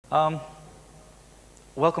Um,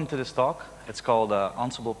 Welcome to this talk. It's called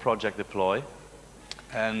Ansible Project Deploy.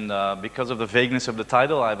 And because of the vagueness of the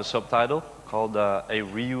title, I have a subtitle called A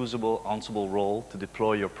Reusable Ansible Role to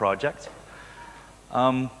Deploy Your Project.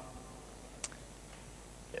 Who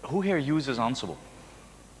here uses Ansible?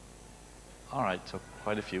 All right, so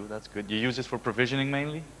quite a few, that's good. You use it for provisioning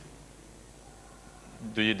mainly?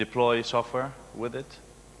 Do you deploy software with it?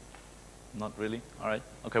 Not really? All right.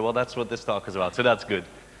 Okay, well, that's what this talk is about, so that's good.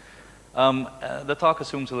 The talk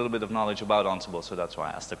assumes a little bit of knowledge about Ansible, so that's why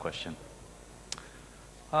I asked the question.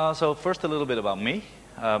 So first, a little bit about me.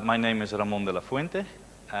 My name is Ramon de la Fuente,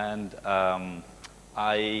 and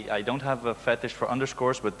I don't have a fetish for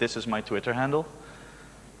underscores, but this is my Twitter handle.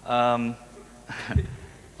 All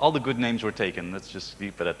the good names were taken. Let's just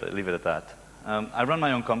leave it at that. I run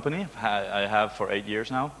my own company. I have for 8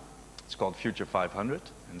 years now. It's called Future 500,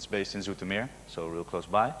 and it's based in Zoetermeer, so real close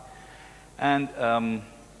by. And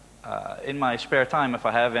in my spare time, if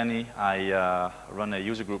I have any, I run a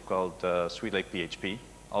user group called Sweet Lake PHP,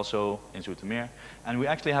 also in Zoetermeer. And we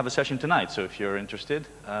actually have a session tonight, so if you're interested,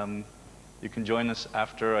 you can join us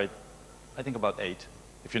after, I think about 8,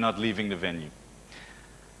 if you're not leaving the venue.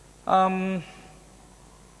 Ansible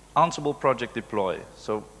Project Deploy.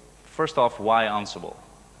 So first off, why Ansible?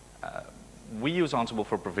 We use Ansible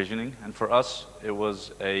for provisioning, and for us, it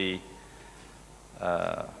was a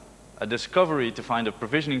discovery to find a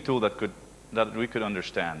provisioning tool that we could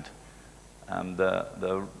understand.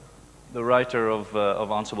 The writer of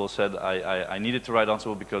Ansible said I needed to write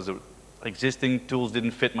Ansible because the existing tools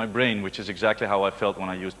didn't fit my brain, which is exactly how I felt when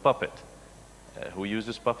I used Puppet. Who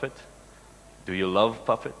uses Puppet? Do you love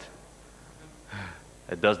Puppet?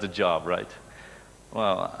 It does the job, right?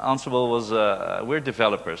 Well, Ansible was, we're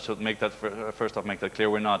developers, so to make that, first off, make that clear,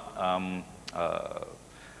 we're not,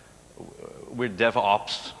 we're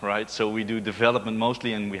DevOps, right? So we do development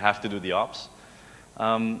mostly, and we have to do the ops.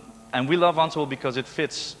 And we love Ansible because it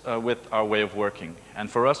fits with our way of working. And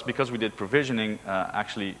for us, because we did provisioning,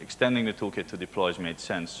 actually extending the toolkit to deploys made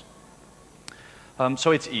sense.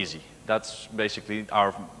 So it's easy. That's basically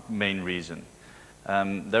our main reason.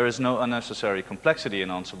 There is no unnecessary complexity in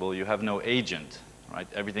Ansible. You have no agent, right?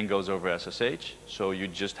 Everything goes over SSH, so you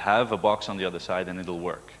just have a box on the other side and it'll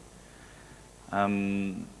work.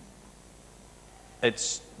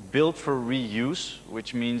 It's built for reuse,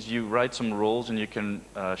 which means you write some rules and you can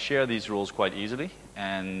share these rules quite easily.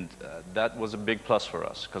 And that was a big plus for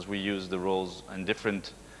us, because we use the rules in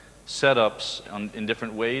different setups in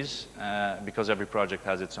different ways, because every project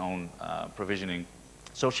has its own provisioning.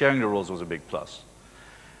 So sharing the rules was a big plus.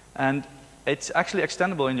 And it's actually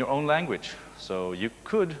extendable in your own language. So you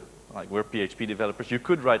could, like we're PHP developers, you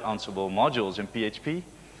could write Ansible modules in PHP.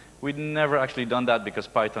 We'd never actually done that because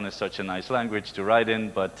Python is such a nice language to write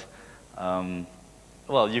in, but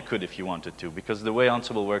well, you could if you wanted to, because the way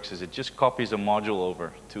Ansible works is it just copies a module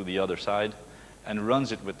over to the other side and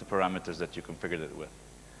runs it with the parameters that you configured it with.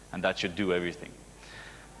 And that should do everything.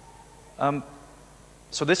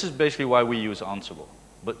 So this is basically why we use Ansible.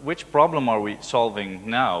 But which problem are we solving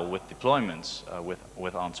now with deployments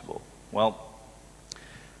with Ansible? Well,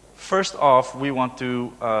 first off, we want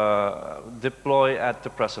to deploy at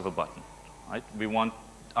the press of a button, right? We want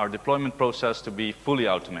our deployment process to be fully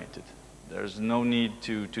automated. There's no need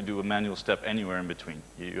to do a manual step anywhere in between.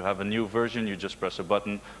 You have a new version, you just press a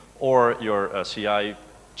button, or your CI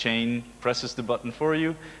chain presses the button for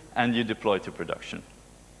you, and you deploy to production.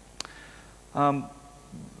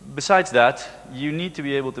 Besides that, you need to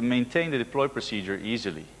be able to maintain the deploy procedure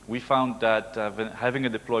easily. We found that having a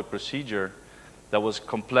deploy procedure that was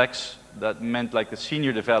complex, that meant like the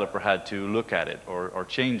senior developer had to look at it or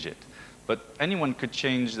change it. But anyone could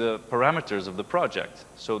change the parameters of the project.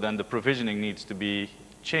 So then the provisioning needs to be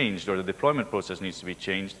changed, or the deployment process needs to be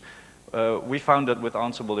changed. We found that with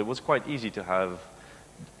Ansible, it was quite easy to have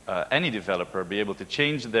any developer be able to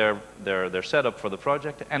change their setup for the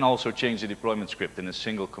project and also change the deployment script in a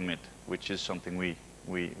single commit, which is something we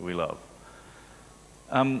love.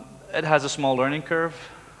 It has a small learning curve.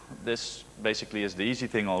 This basically is the easy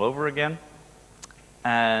thing all over again.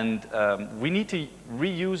 And we need to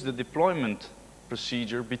reuse the deployment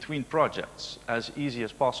procedure between projects as easy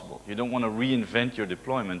as possible. You don't want to reinvent your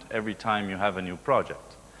deployment every time you have a new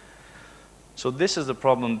project. So this is the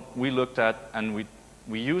problem we looked at, and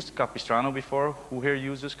we used Capistrano before. Who here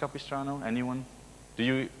uses Capistrano? Anyone? Do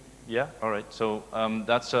you? Yeah? All right. So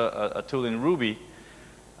that's a tool in Ruby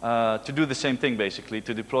to do the same thing, basically,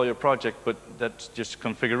 to deploy a project, but that's just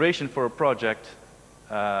configuration for a project,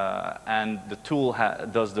 and the tool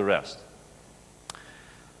does the rest.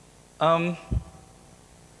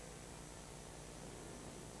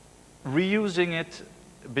 Reusing it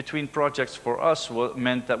between projects for us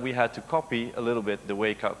meant that we had to copy a little bit the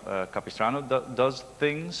way Capistrano does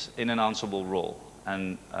things in an Ansible role.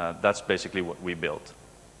 And that's basically what we built.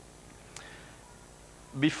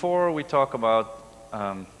 Before we talk about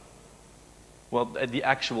well, the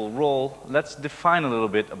actual role, let's define a little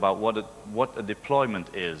bit about what a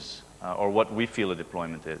deployment is, or what we feel a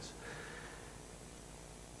deployment is.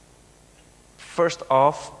 First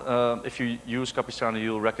off, if you use Capistrano,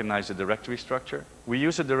 you'll recognize the directory structure. We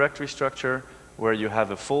use a directory structure where you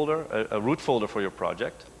have a folder, a root folder for your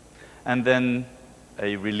project, and then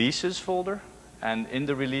a releases folder. And in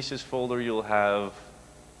the releases folder, you'll have,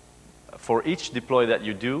 for each deploy that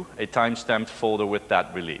you do, a timestamped folder with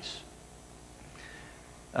that release.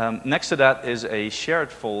 Next to that is a shared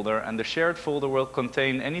folder, and the shared folder will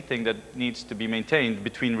contain anything that needs to be maintained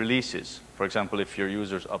between releases. For example, if your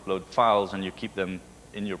users upload files and you keep them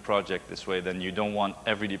in your project this way, then you don't want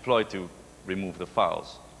every deploy to remove the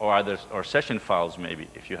files. Or session files maybe.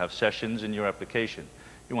 If you have sessions in your application,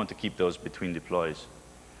 you want to keep those between deploys.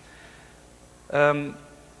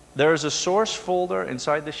 There is a source folder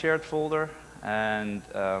inside the shared folder, and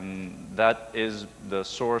that is the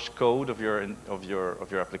source code of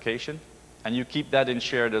your application. And you keep that in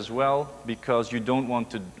shared as well, because you don't want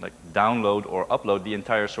to download or upload the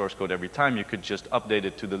entire source code every time. You could just update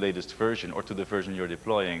it to the latest version or to the version you're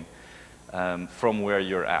deploying from where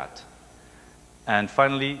you're at. And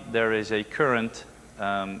finally, there is a current,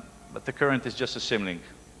 but the current is just a symlink.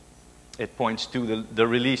 It points to the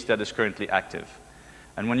release that is currently active.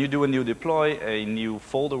 And when you do a new deploy, a new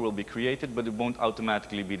folder will be created, but it won't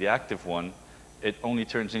automatically be the active one. It only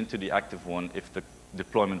turns into the active one if the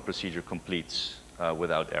deployment procedure completes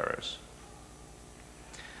without errors.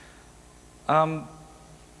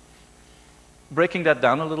 Breaking that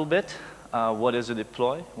down a little bit, what is a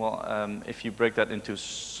deploy? Well, if you break that into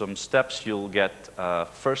some steps, you'll get,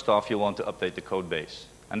 first off, you'll want to update the code base.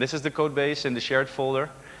 And this is the code base in the shared folder,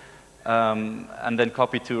 and then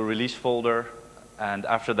copy to a release folder. And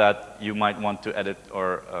after that, you might want to edit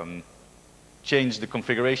or change the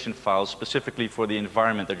configuration files specifically for the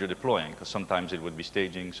environment that you're deploying, because sometimes it would be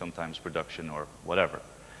staging, sometimes production, or whatever.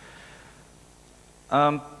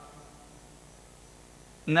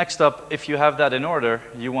 Next up, if you have that in order,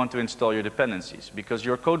 you want to install your dependencies, because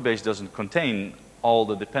your code base doesn't contain all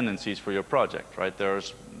the dependencies for your project, right?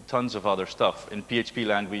 There's tons of other stuff. In PHP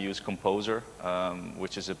land, we use Composer,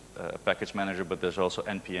 which is a package manager, but there's also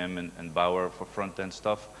NPM and Bower for front-end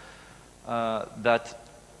stuff. That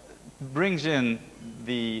brings in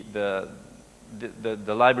the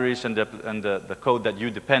libraries and the code that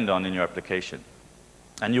you depend on in your application.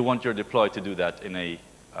 And you want your deploy to do that in a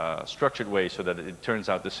structured way so that it turns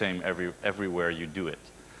out the same everywhere you do it.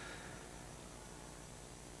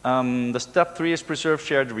 The step 3 is preserve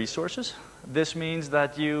shared resources. This means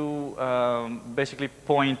that you basically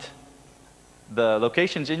point the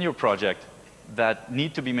locations in your project that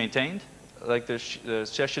need to be maintained, like the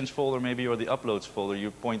sessions folder maybe, or the uploads folder, you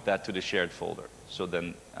point that to the shared folder. So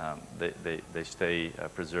then they stay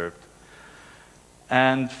preserved.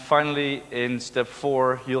 And finally, in step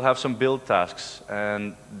 4, you'll have some build tasks.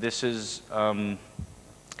 And this is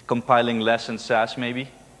compiling less in SAS maybe.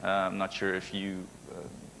 I'm not sure if you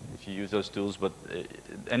use those tools, but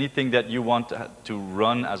anything that you want to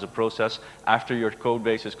run as a process after your code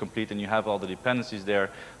base is complete and you have all the dependencies there,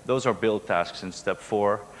 those are build tasks in step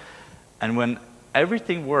 4. And when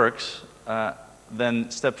everything works,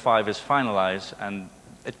 then step 5 is finalize, and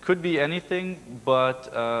it could be anything, but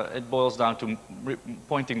it boils down to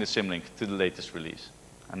pointing the symlink to the latest release,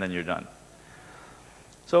 and then you're done.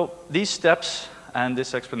 So these steps and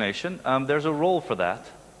this explanation, there's a role for that,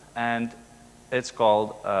 and it's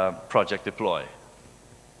called project deploy.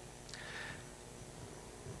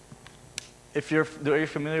 Are you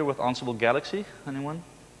familiar with Ansible Galaxy? Anyone?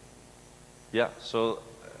 Yeah. So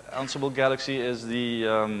Ansible Galaxy is the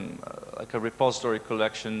like a repository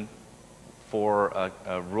collection for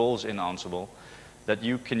roles in Ansible that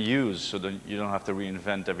you can use, so that you don't have to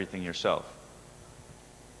reinvent everything yourself.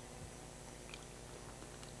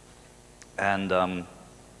 And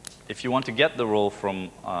if you want to get the role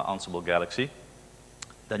from Ansible Galaxy,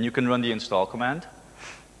 then you can run the install command.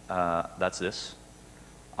 That's this,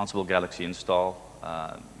 Ansible Galaxy install.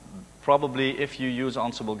 Probably if you use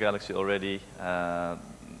Ansible Galaxy already,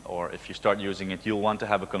 or if you start using it, you'll want to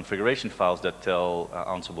have a configuration files that tell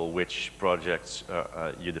Ansible which projects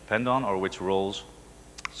you depend on or which roles.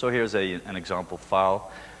 So here's an example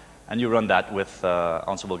file, and you run that with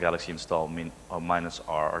Ansible Galaxy install -r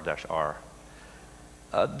or -r.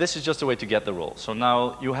 This is just a way to get the role. So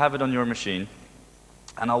now you have it on your machine,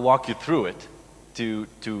 and I'll walk you through it. to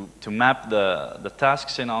map the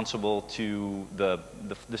tasks in Ansible to the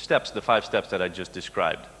steps, the 5 steps that I just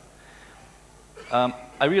described.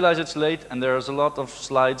 I realize it's late, and there's a lot of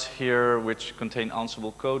slides here which contain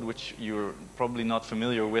Ansible code, which you're probably not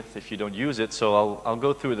familiar with if you don't use it, so I'll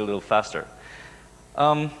go through it a little faster.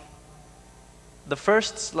 The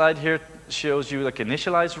first slide here shows you like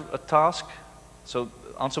initialize a task. So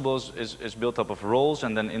Ansible is built up of roles,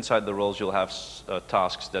 and then inside the roles you'll have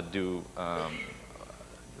tasks that do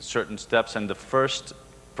certain steps, and the first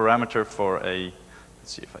parameter for a,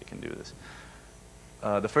 let's see if I can do this.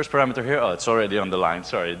 The first parameter here, oh, it's already on the line,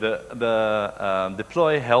 sorry. The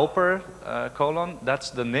deploy helper colon, that's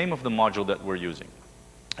the name of the module that we're using.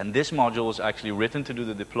 And this module is actually written to do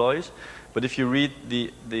the deploys, but if you read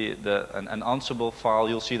an Ansible file,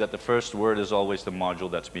 you'll see that the first word is always the module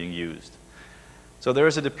that's being used. So there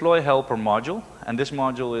is a deploy helper module, and this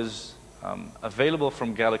module is available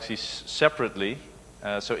from Galaxy separately.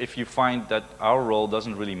 So if you find that our role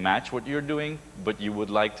doesn't really match what you're doing, but you would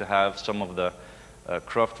like to have some of the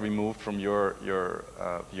cruft removed from your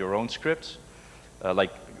own scripts,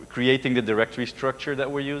 like creating the directory structure that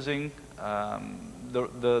we're using,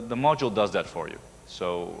 the module does that for you.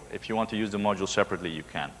 So if you want to use the module separately, you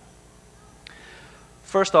can.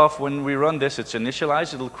 First off, when we run this, it's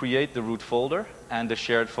initialized. It'll create the root folder and the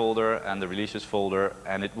shared folder and the releases folder,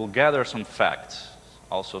 and it will gather some facts.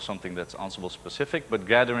 Also something that's Ansible specific, but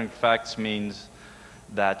gathering facts means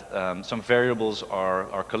that some variables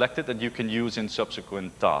are collected that you can use in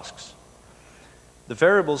subsequent tasks. The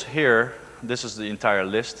variables here, this is the entire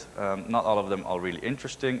list. Not all of them are really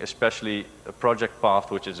interesting, especially a project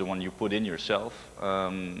path, which is the one you put in yourself.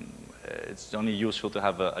 It's only useful to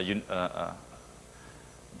have a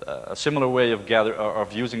similar way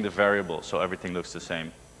of using the variable, so everything looks the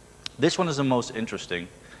same. This one is the most interesting.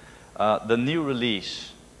 The new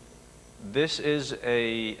release. This is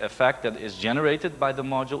a fact that is generated by the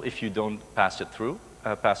module if you don't pass it through,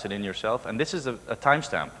 pass it in yourself. And this is a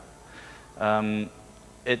timestamp.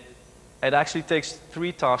 It actually takes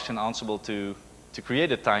 3 tasks in Ansible to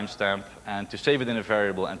create a timestamp and to save it in a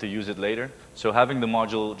variable and to use it later. So having the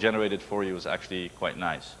module generated for you is actually quite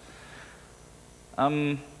nice.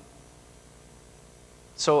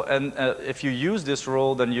 If you use this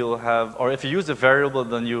role, then you'll have, or if you use the variable,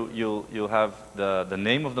 then you'll have the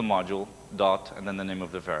name of the module, dot, and then the name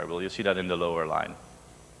of the variable. You'll see that in the lower line.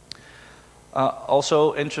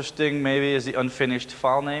 Also interesting maybe is the unfinished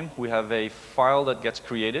file name. We have a file that gets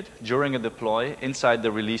created during a deploy inside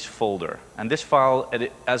the release folder. And this file,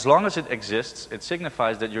 as long as it exists, it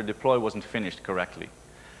signifies that your deploy wasn't finished correctly.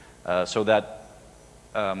 So that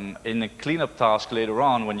in a cleanup task later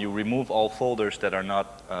on, when you remove all folders that are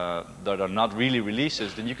not really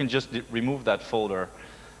releases, then you can just remove that folder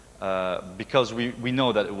because we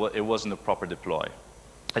know that it wasn't a proper deploy.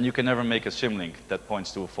 And you can never make a symlink that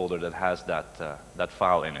points to a folder that has that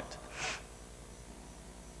file in it.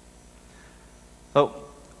 So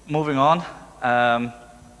moving on,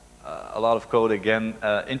 a lot of code again.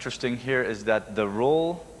 Interesting here is that the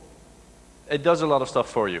role, it does a lot of stuff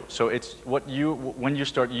for you. So it's when you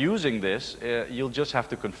start using this, you'll just have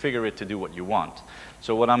to configure it to do what you want.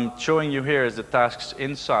 So what I'm showing you here is the tasks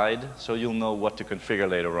inside, so you'll know what to configure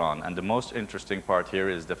later on. And the most interesting part here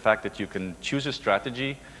is the fact that you can choose a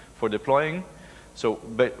strategy for deploying. So,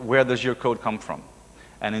 but where does your code come from?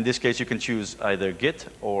 And in this case, you can choose either Git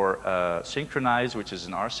or synchronize, which is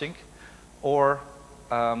an rsync, or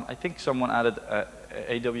I think someone added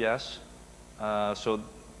AWS. So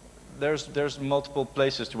there's multiple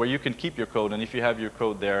places where you can keep your code, and if you have your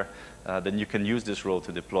code there, then you can use this role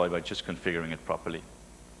to deploy by just configuring it properly.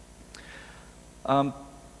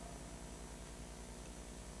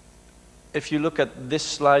 If you look at this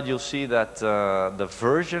slide, you'll see that the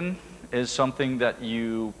version is something that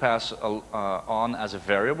you pass on as a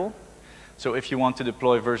variable. So if you want to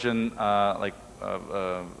deploy version like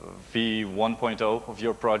v1.0 of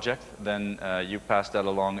your project, then you pass that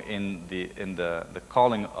along in the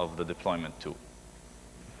calling of the deployment tool.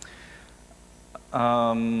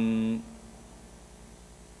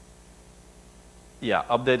 Yeah,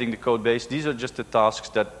 updating the code base. These are just the tasks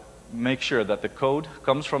that make sure that the code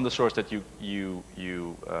comes from the source that you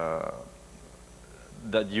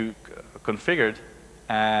configured,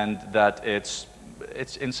 and that it's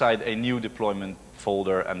inside a new deployment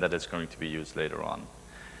folder, and that it's going to be used later on.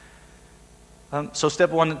 So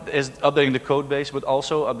step 1 is updating the code base, but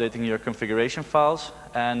also updating your configuration files.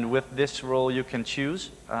 And with this role, you can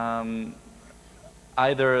choose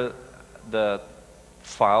either the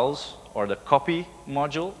files or the copy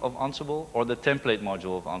module of Ansible or the template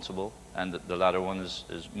module of Ansible, and the latter one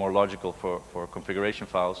is more logical for configuration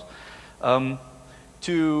files.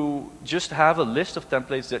 to just have a list of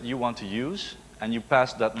templates that you want to use, and you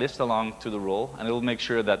pass that list along to the role, and it will make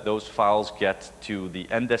sure that those files get to the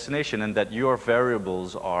end destination and that your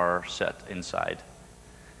variables are set inside.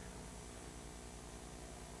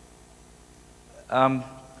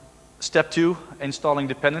 Step 2, installing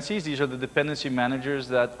dependencies. These are the dependency managers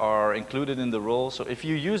that are included in the role. So if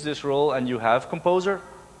you use this role and you have Composer,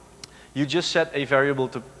 you just set a variable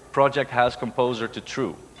to project has Composer to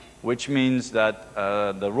true, which means that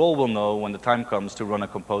the role will know when the time comes to run a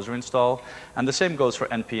Composer install. And the same goes for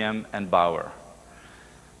NPM and Bower.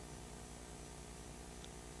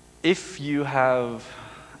 If you have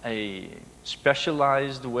a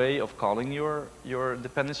specialized way of calling your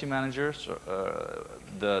dependency manager, so,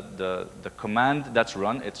 the command that's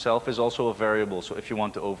run itself is also a variable. So if you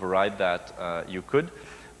want to override that, you could.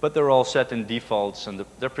 But they're all set in defaults, and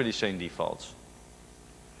they're pretty sane defaults.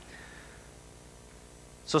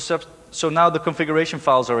 So now the configuration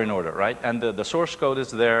files are in order, right? And the source code is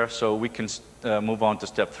there, so we can move on to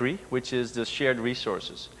step 3, which is the shared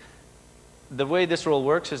resources. The way this role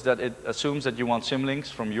works is that it assumes that you want symlinks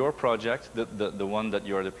from your project, the one that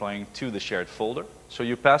you're deploying, to the shared folder. So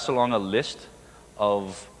you pass along a list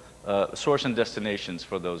of source and destinations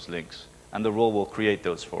for those links, and the role will create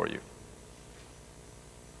those for you.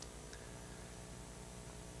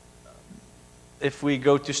 If we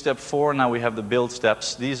go to step 4, now we have the build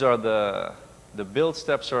steps. These are the build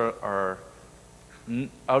steps are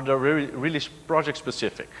really project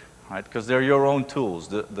specific, right? Because they're your own tools,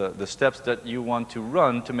 the steps that you want to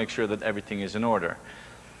run to make sure that everything is in order.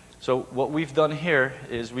 So what we've done here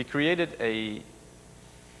is we created a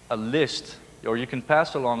list, or you can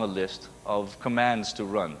pass along a list of commands to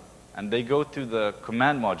run. And they go to the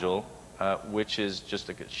command module, which is just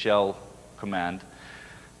a shell command.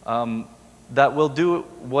 That will do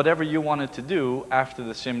whatever you want it to do after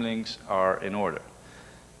the symlinks are in order.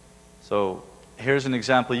 So here's an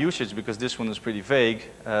example usage, because this one is pretty vague.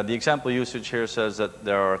 The example usage here says that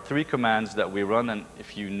there are 3 commands that we run, and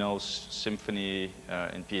if you know Symfony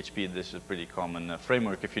in PHP, this is a pretty common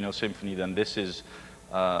framework. If you know Symfony, then this is,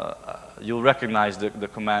 you'll recognize the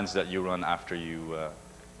commands that you run after you,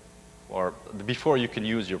 or before you can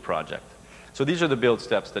use your project. So these are the build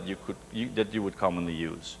steps that you would commonly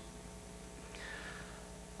use.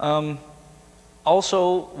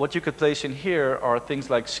 Also, what you could place in here are things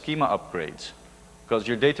like schema upgrades, because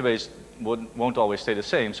your database won't always stay the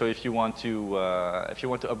same. So if you want to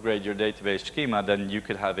upgrade your database schema, then you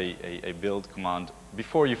could have a build command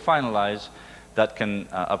before you finalize that can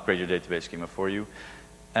upgrade your database schema for you.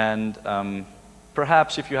 And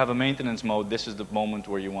perhaps if you have a maintenance mode, this is the moment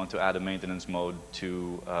where you want to add a maintenance mode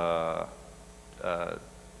to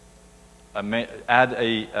add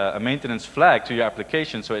a maintenance flag to your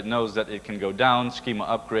application, so it knows that it can go down, schema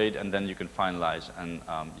upgrade, and then you can finalize, and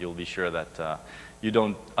you'll be sure that you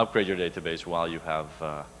don't upgrade your database while you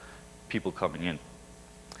have people coming in.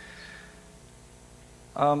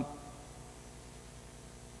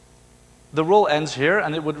 The role ends here,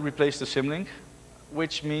 and it would replace the symlink,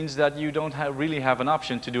 which means that you don't really have an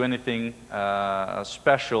option to do anything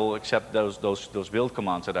special except those build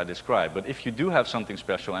commands that I described. But if you do have something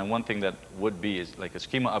special, and one thing that would be is like a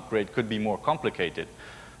schema upgrade could be more complicated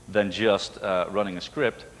than just running a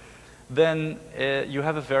script, then you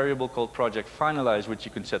have a variable called project finalize, which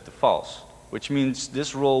you can set to false, which means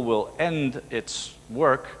this role will end its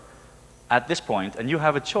work at this point, and you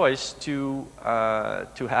have a choice to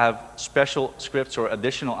have special scripts or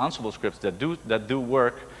additional Ansible scripts that do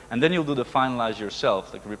work, and then you'll do the finalize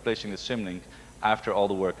yourself, like replacing the symlink after all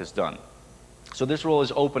the work is done. So this role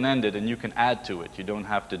is open-ended, and you can add to it. You don't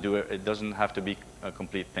have to do it. It doesn't have to be a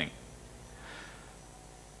complete thing.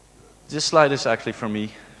 This slide is actually for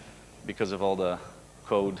me because of all the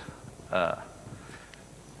code.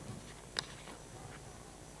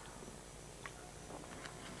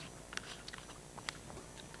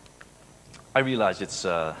 I realize it's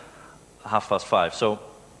 5:30. So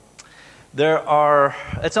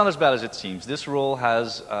it's not as bad as it seems. This role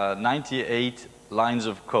has 98 lines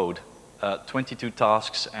of code, 22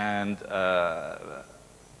 tasks, and a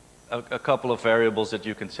couple of variables that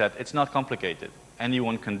you can set. It's not complicated.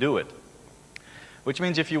 Anyone can do it. Which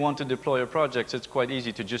means if you want to deploy your projects, it's quite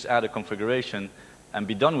easy to just add a configuration and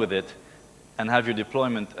be done with it and have your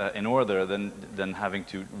deployment in order than having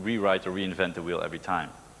to rewrite or reinvent the wheel every time.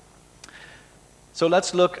 So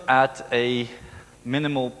let's look at a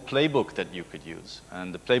minimal playbook that you could use.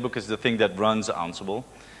 And the playbook is the thing that runs Ansible,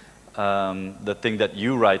 the thing that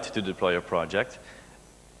you write to deploy your project.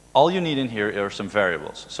 All you need in here are some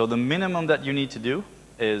variables. So the minimum that you need to do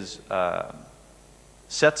is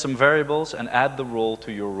set some variables and add the role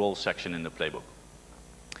to your role section in the playbook.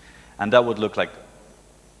 And that would look like,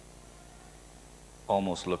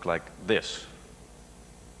 almost look like this.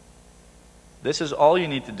 This is all you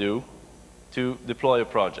need to do to deploy a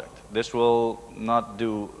project. This will not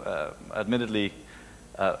do, admittedly,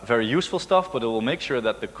 very useful stuff, but it will make sure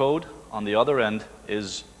that the code on the other end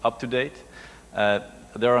is up to date.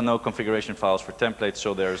 There are no configuration files for templates,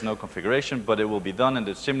 so there is no configuration, but it will be done and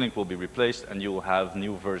the symlink will be replaced and you will have a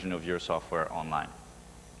new version of your software online.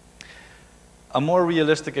 A more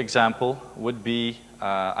realistic example would be,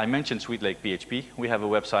 I mentioned Sweet Lake PHP. We have a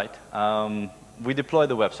website. We deploy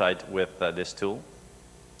the website with this tool.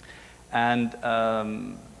 And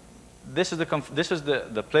this is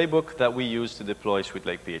the playbook that we use to deploy Sweet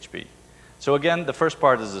Lake PHP. So again, the first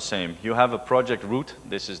part is the same. You have a project root.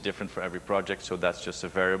 This is different for every project, so that's just a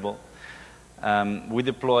variable. We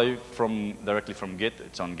deploy directly from Git.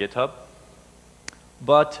 It's on GitHub.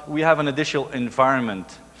 But we have an additional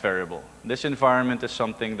environment variable. This environment is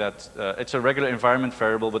something that, it's a regular environment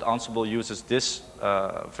variable, but Ansible uses this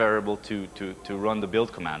variable to run the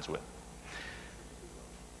build commands with.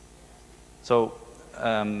 So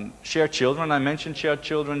shared children, I mentioned shared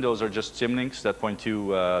children. Those are just symlinks that point to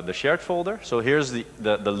the shared folder. So here's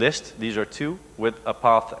the list. These are two with a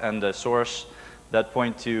path and a source that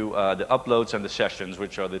point to the uploads and the sessions,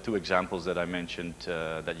 which are the two examples that I mentioned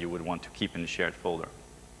that you would want to keep in the shared folder.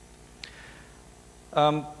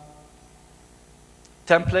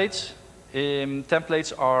 Templates.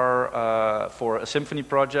 Templates are, for a Symfony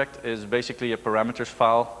project, is basically a parameters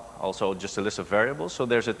file, also just a list of variables. So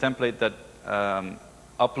there's a template that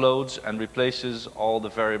uploads and replaces all the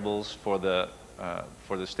variables for the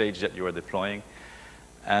stage that you are deploying.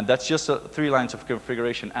 And that's just 3 lines of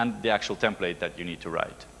configuration and the actual template that you need to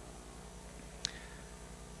write.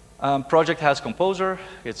 Project has Composer.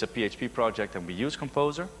 It's a PHP project and we use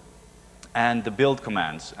Composer. And the build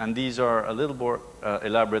commands. And these are a little more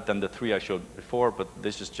elaborate than the 3 I showed before, but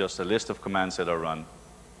this is just a list of commands that are run.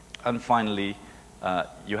 And finally,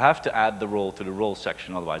 you have to add the role to the role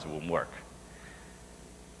section, otherwise it won't work.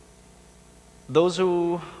 Those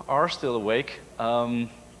who are still awake,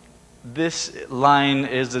 this line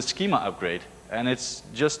is the schema upgrade. And it's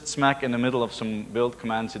just smack in the middle of some build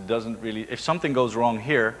commands. It doesn't really, if something goes wrong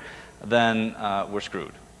here, then we're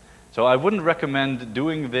screwed. So I wouldn't recommend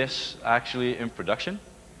doing this actually in production.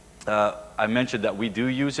 I mentioned that we do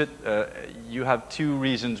use it. You have 2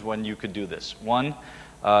 reasons when you could do this. One,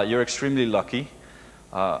 you're extremely lucky,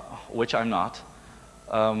 which I'm not.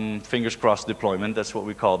 Fingers crossed deployment, that's what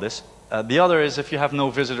we call this. The other is if you have no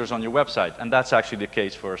visitors on your website, and that's actually the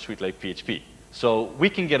case for Sweet Lake PHP. So we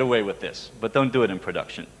can get away with this, but don't do it in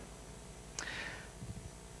production.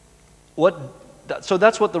 So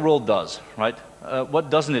that's what the role does, right? What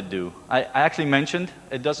doesn't it do? I actually mentioned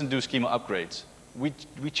it doesn't do schema upgrades.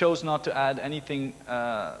 We chose not to add anything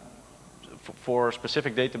for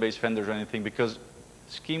specific database vendors or anything because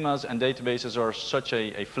schemas and databases are such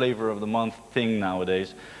a flavor of the month thing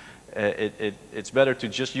nowadays. It's better to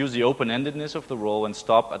just use the open-endedness of the role and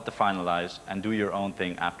stop at the finalize and do your own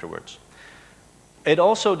thing afterwards. It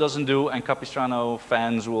also doesn't do, and Capistrano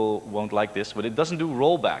fans won't like this, but it doesn't do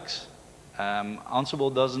rollbacks.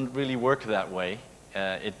 Ansible doesn't really work that way.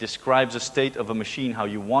 It describes a state of a machine how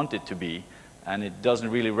you want it to be, and it doesn't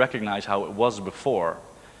really recognize how it was before.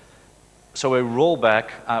 So a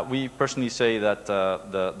rollback, we personally say that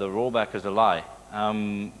the rollback is a lie.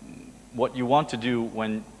 What you want to do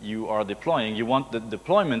when you are deploying, you want the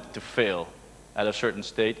deployment to fail at a certain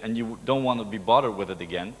state, and you don't want to be bothered with it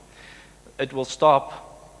again. It will stop,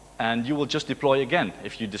 and you will just deploy again.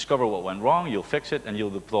 If you discover what went wrong, you'll fix it, and you'll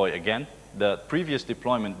deploy again. The previous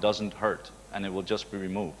deployment doesn't hurt, and it will just be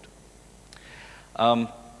removed.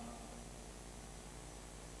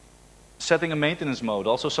 Setting a maintenance mode,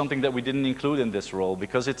 also something that we didn't include in this role,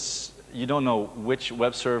 because you don't know which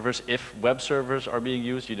web servers, if web servers are being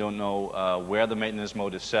used, you don't know where the maintenance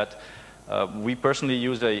mode is set. We personally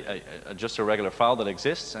use just a regular file that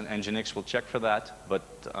exists, and Nginx will check for that. But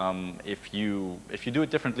if you do it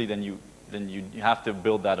differently, then you have to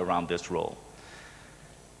build that around this role.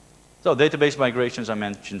 So database migrations, I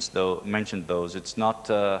mentioned those. It's not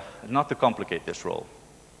to complicate this role.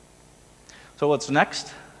 So what's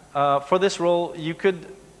next? For this role, you could,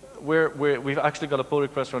 we've actually got a pull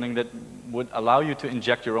request running that would allow you to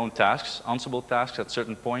inject your own tasks, Ansible tasks at a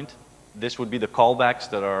certain point. This would be the callbacks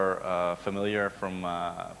that are familiar from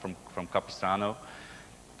Capistrano.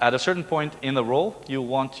 At a certain point in the role, you'll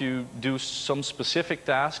want to do some specific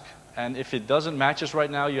task, and if it doesn't match us right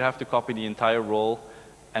now, you have to copy the entire role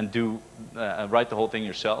and write the whole thing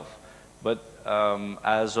yourself. But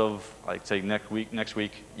as of, like, say, next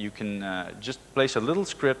week, you can just place a little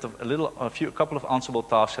script of a couple of Ansible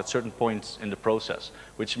tasks at certain points in the process,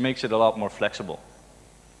 which makes it a lot more flexible.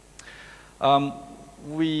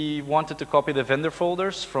 We wanted to copy the vendor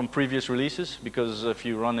folders from previous releases, because if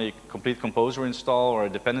you run a complete composer install or a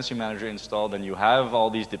dependency manager install, then you have all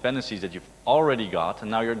these dependencies that you've already got, and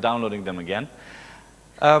now you're downloading them again.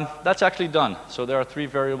 That's actually done. So there are 3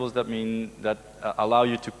 variables that allow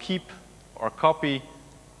you to keep or copy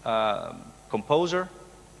composer,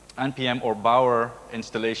 NPM, or Bower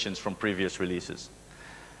installations from previous releases.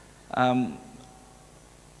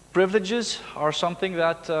 Privileges are something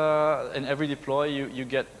that in every deploy you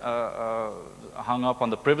get hung up on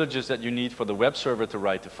the privileges that you need for the web server to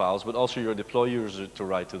write to files, but also your deploy user to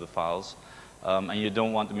write to the files. And you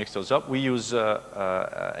don't want to mix those up. We use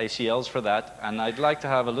ACLs for that, and I'd like to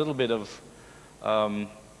have a little bit of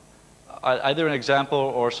either an example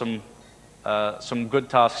or some good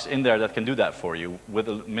tasks in there that can do that for you with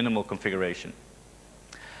a minimal configuration.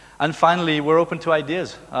 And finally, we're open to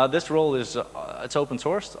ideas. This role is it's open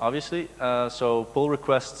sourced, obviously, so pull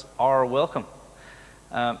requests are welcome.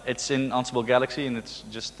 It's in Ansible Galaxy, and it's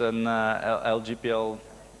just an LGPL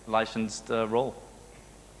licensed role.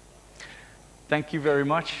 Thank you very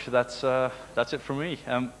much. That's it for me.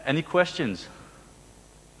 Any questions?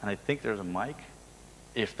 And I think there's a mic,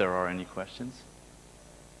 if there are any questions.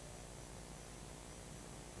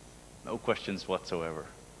 No questions whatsoever.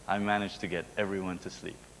 I managed to get everyone to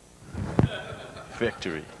sleep.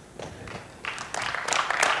 Victory.